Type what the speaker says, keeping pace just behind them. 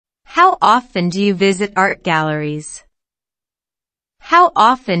How often do you visit art galleries? How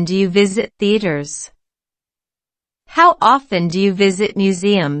often do you visit theaters? How often do you visit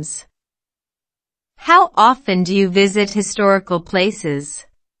museums? How often do you visit historical places?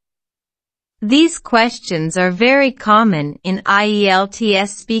 These questions are very common in Ielts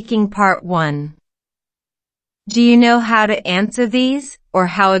Speaking Part 1. Do you know how to answer these, or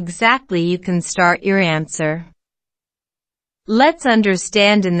how exactly you can start your answer? Let's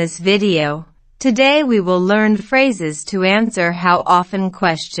understand in this video. Today we will learn phrases to answer how often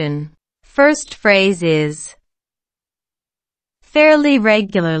question. First phrase is fairly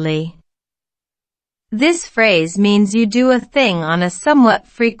regularly. This phrase means you do a thing on a somewhat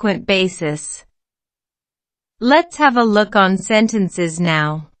frequent basis. Let's have a look on sentences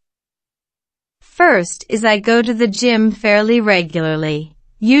now. First is I go to the gym fairly regularly,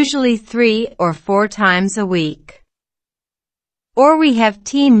 usually 3 or 4 times a week. Or we have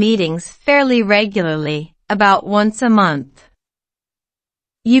team meetings fairly regularly, about once a month.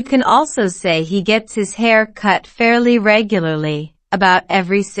 You can also say he gets his hair cut fairly regularly, about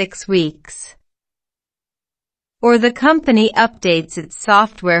every 6 weeks. Or the company updates its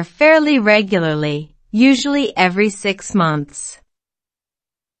software fairly regularly, usually every 6 months.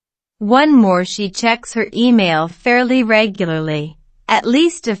 One more, she checks her email fairly regularly, at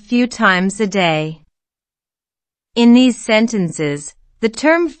least a few times a day. In these sentences, the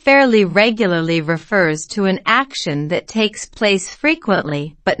term fairly regularly refers to an action that takes place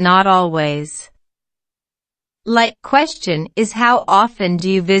frequently, but not always. Like question is how often do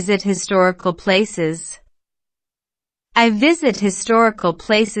you visit historical places? I visit historical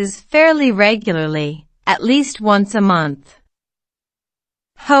places fairly regularly, at least once a month.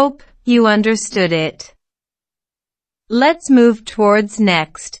 Hope you understood it. Let's move towards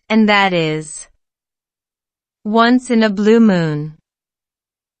next, and that is once in a blue moon.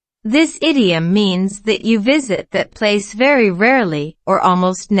 This idiom means that you visit that place very rarely or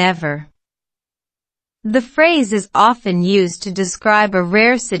almost never. The phrase is often used to describe a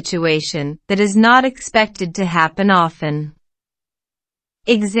rare situation that is not expected to happen often.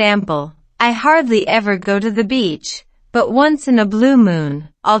 Example, I hardly ever go to the beach, but once in a blue moon,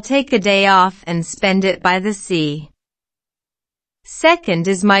 I'll take a day off and spend it by the sea. Second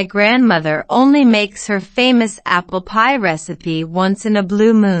is my grandmother only makes her famous apple pie recipe once in a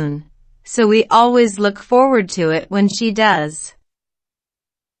blue moon, so we always look forward to it when she does.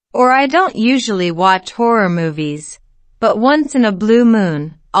 Or I don't usually watch horror movies, but once in a blue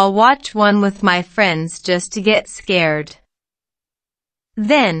moon, I'll watch one with my friends just to get scared.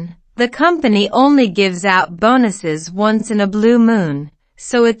 Then, the company only gives out bonuses once in a blue moon,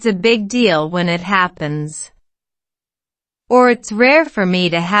 so it's a big deal when it happens. Or it's rare for me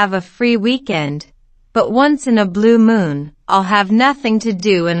to have a free weekend, but once in a blue moon, I'll have nothing to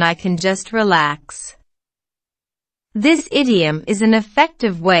do and I can just relax. This idiom is an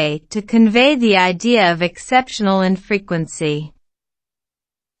effective way to convey the idea of exceptional infrequency.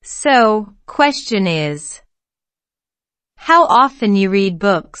 So, question is, how often you read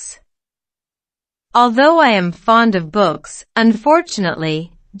books? Although I am fond of books,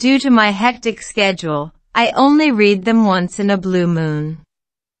 unfortunately, due to my hectic schedule, I only read them once in a blue moon.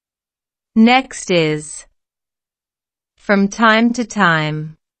 Next is from time to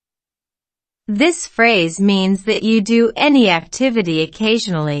time. This phrase means that you do any activity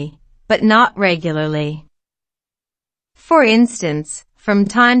occasionally, but not regularly. For instance, from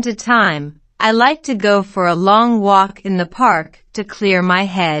time to time, I like to go for a long walk in the park to clear my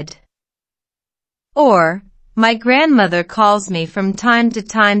head. Or, my grandmother calls me from time to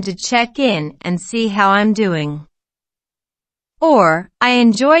time to check in and see how I'm doing. Or, I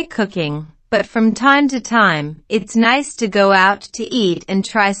enjoy cooking, but from time to time, it's nice to go out to eat and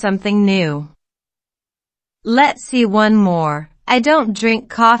try something new. Let's see one more. I don't drink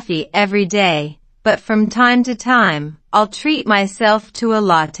coffee every day, but from time to time, I'll treat myself to a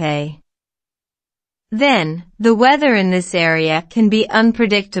latte. Then, the weather in this area can be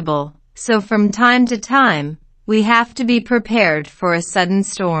unpredictable, so from time to time, we have to be prepared for a sudden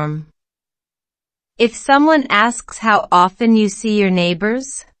storm. If someone asks how often you see your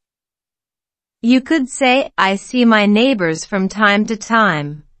neighbors, you could say, I see my neighbors from time to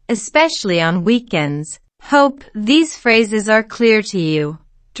time, especially on weekends. Hope these phrases are clear to you.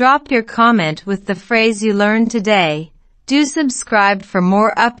 Drop your comment with the phrase you learned today. Do subscribe for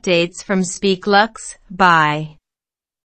more updates from Speaklux. Bye.